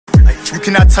You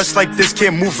cannot touch like this,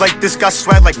 can't move like this, got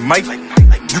swag like Mike.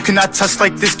 You cannot touch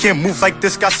like this, can't move like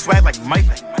this, got swag like Mike.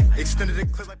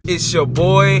 It's your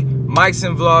boy, Mikes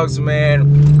and Vlogs,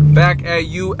 man. Back at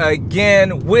you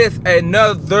again with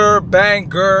another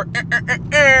banger.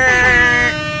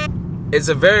 It's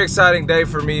a very exciting day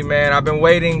for me, man. I've been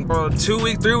waiting for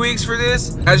 3 weeks for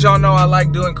this. As y'all know, I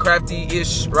like doing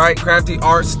crafty-ish, right? Crafty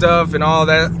art stuff and all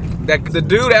that. The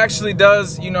dude actually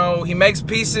does, you know, he makes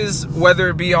pieces, whether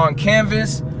it be on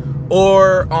canvas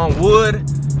or on wood.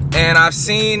 And I've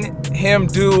seen him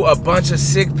do a bunch of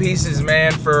sick pieces,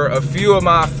 man, for a few of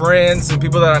my friends and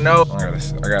people that I know. I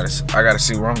gotta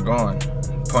see where I'm going.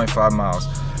 0.5 miles.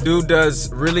 Dude does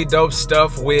really dope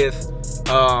stuff with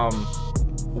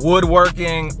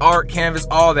woodworking, art, canvas,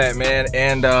 all that, man.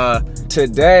 And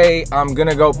today I'm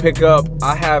gonna go pick up,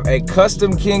 I have a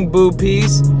custom Kingboo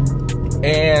piece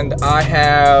and I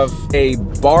have a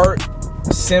Bart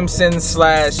Simpson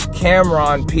 /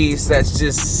 Cameron piece that's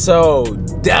just so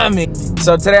dummy.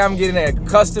 So today I'm getting a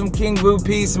custom Kingboo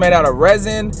piece made out of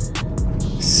resin,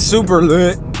 super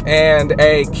lit, and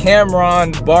a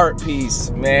Cameron Bart piece,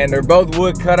 man. They're both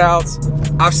wood cutouts.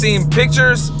 I've seen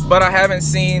pictures, but I haven't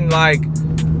seen like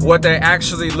what they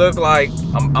actually look like.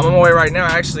 I'm on my way right now,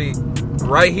 actually,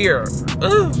 right here.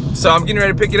 So I'm getting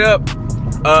ready to pick it up.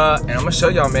 And I'm gonna show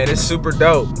y'all, man. It's super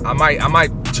dope. I might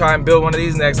try and build one of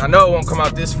these next. I know it won't come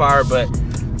out this fire, but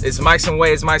it's Mikes and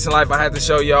Way, it's Mikes and Life. I had to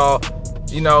show y'all,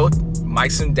 you know,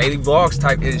 Mikes and daily vlogs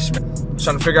type ish.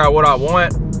 Trying to figure out what I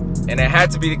want, and it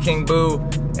had to be the Kingboo,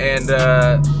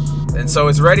 and so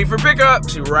it's ready for pickup.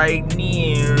 Right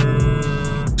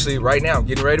now, I'm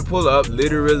getting ready to pull up,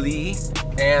 literally,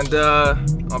 and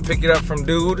I'll pick it up from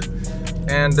dude.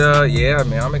 And yeah,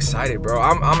 man, I'm excited, bro.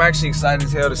 I'm actually excited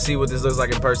as hell to see what this looks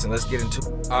like in person. Let's get into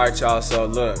it. All right, y'all, so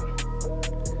look.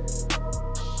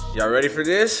 Y'all ready for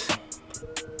this?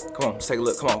 Come on, let's take a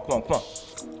look. Come on,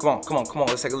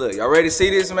 let's take a look. Y'all ready to see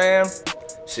this, man?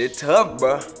 Shit tough,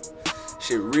 bro.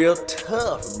 Shit real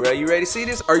tough, bro. You ready to see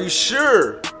this? Are you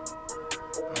sure?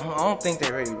 I don't think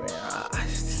they're ready, man.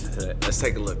 Let's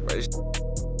take a look, bro.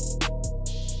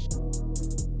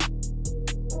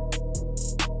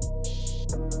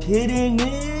 Kidding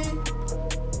me?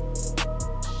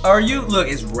 Are you? Look,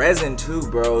 it's resin too,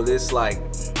 bro. This like,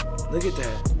 look at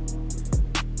that.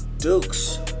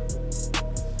 Dukes,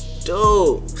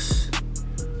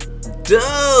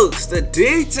 the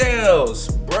details,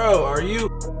 bro. Are you?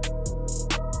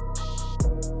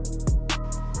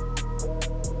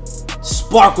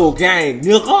 Sparkle gang,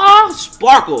 nigga,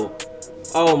 sparkle.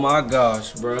 Oh my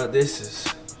gosh, bro. This is,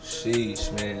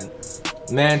 sheesh, man.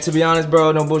 Man, to be honest,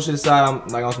 bro, no bullshit aside, I'm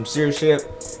like on some serious shit.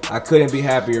 I couldn't be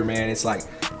happier, man. It's like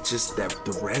just that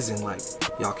the resin, like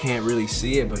y'all can't really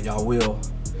see it, but y'all will.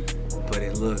 But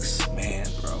it looks, man,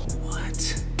 bro, what?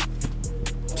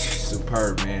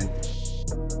 Superb, man.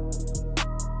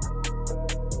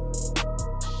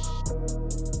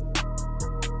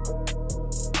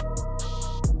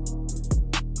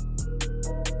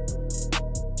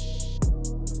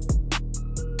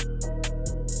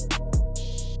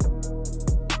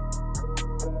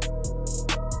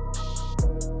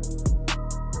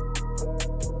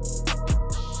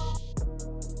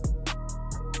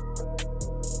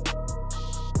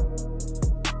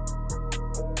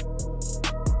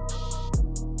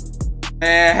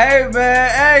 Man, hey man,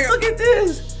 hey, look at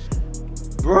this,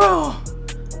 bro.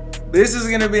 This is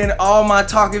gonna be in all my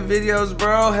talking videos,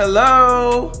 bro.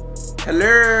 Hello.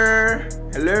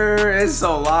 It's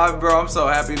so live, bro. I'm so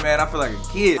happy, man. I feel like a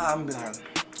kid. I'm like,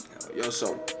 yo,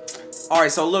 so, all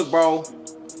right, so look, bro.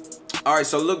 Right,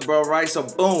 so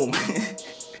boom.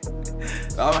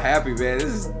 I'm happy, man. This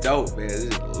is dope, man. This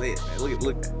is lit, man.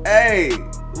 Look. Hey,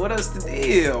 what is the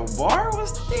deal, Bart?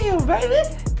 What's the deal, baby?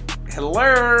 Hello,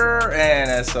 and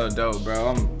that's so dope,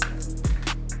 bro.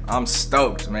 I'm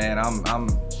stoked, man.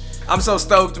 I'm so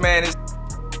stoked, man.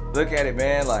 Look at it,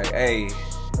 man. Like, hey,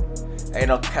 ain't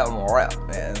no camera rap,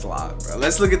 man. It's live, bro.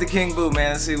 Let's look at the Kingboo,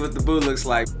 man. Let's see what the boo looks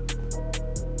like.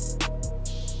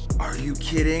 Are you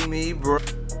kidding me, bro?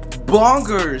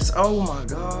 Bonkers! Oh my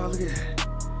god, look at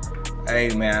that. Hey,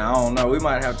 man, I don't know. We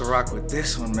might have to rock with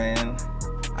this one, man.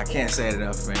 I can't say it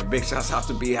enough, man. Big shouts out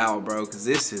to B Howell, bro, because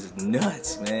this is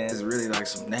nuts, man. It's really like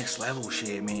some next level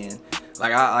shit, man.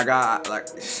 Like, look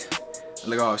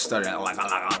how I started.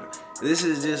 This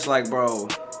is just like, bro.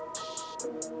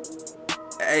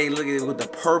 Hey, look at it with the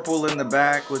purple in the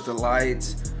back, with the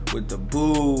lights, with the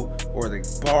boo or the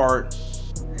Bart.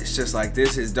 It's just like,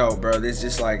 this is dope, bro. This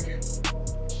just like,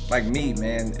 like me,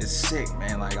 man. It's sick,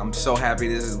 man. Like, I'm so happy.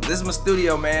 This is my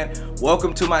studio, man.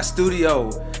 Welcome to my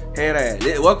studio. Hey,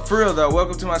 that. For real though,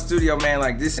 welcome to my studio, man.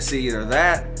 Like, this is either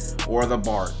that or the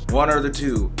Bart, one or the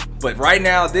two. But right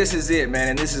now, this is it, man.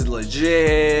 And this is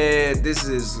legit. This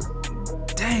is,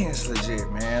 dang, it's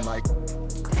legit, man. Like,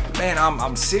 man,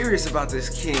 I'm serious about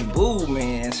this Kingboo,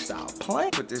 man. Stop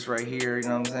playing. Put this right here, you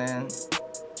know what I'm saying?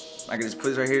 I can just put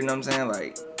this right here, you know what I'm saying?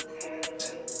 Like,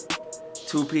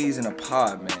 2 peas in a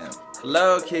pod, man.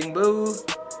 Hello,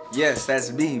 Kingboo. Yes,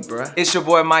 that's me, bruh. It's your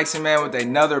boy Mikeson, man, with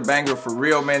another banger for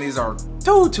real, man. These are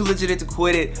too legit to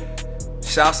quit it.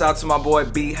 Shouts out to my boy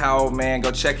B How, man.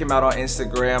 Go check him out on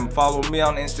Instagram. Follow me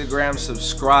on Instagram.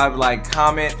 Subscribe, like,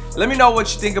 comment. Let me know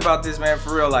what you think about this, man,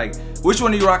 for real. Like, which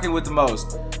one are you rocking with the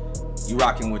most? You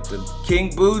rocking with the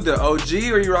Kingboo, the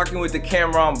OG, or you rocking with the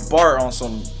Cameron Bart on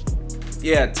some,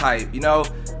 yeah, type, you know?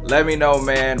 Let me know,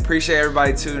 man. Appreciate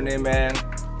everybody tuning in, man.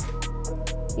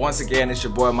 Once again, it's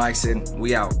your boy Mikeson.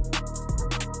 We out.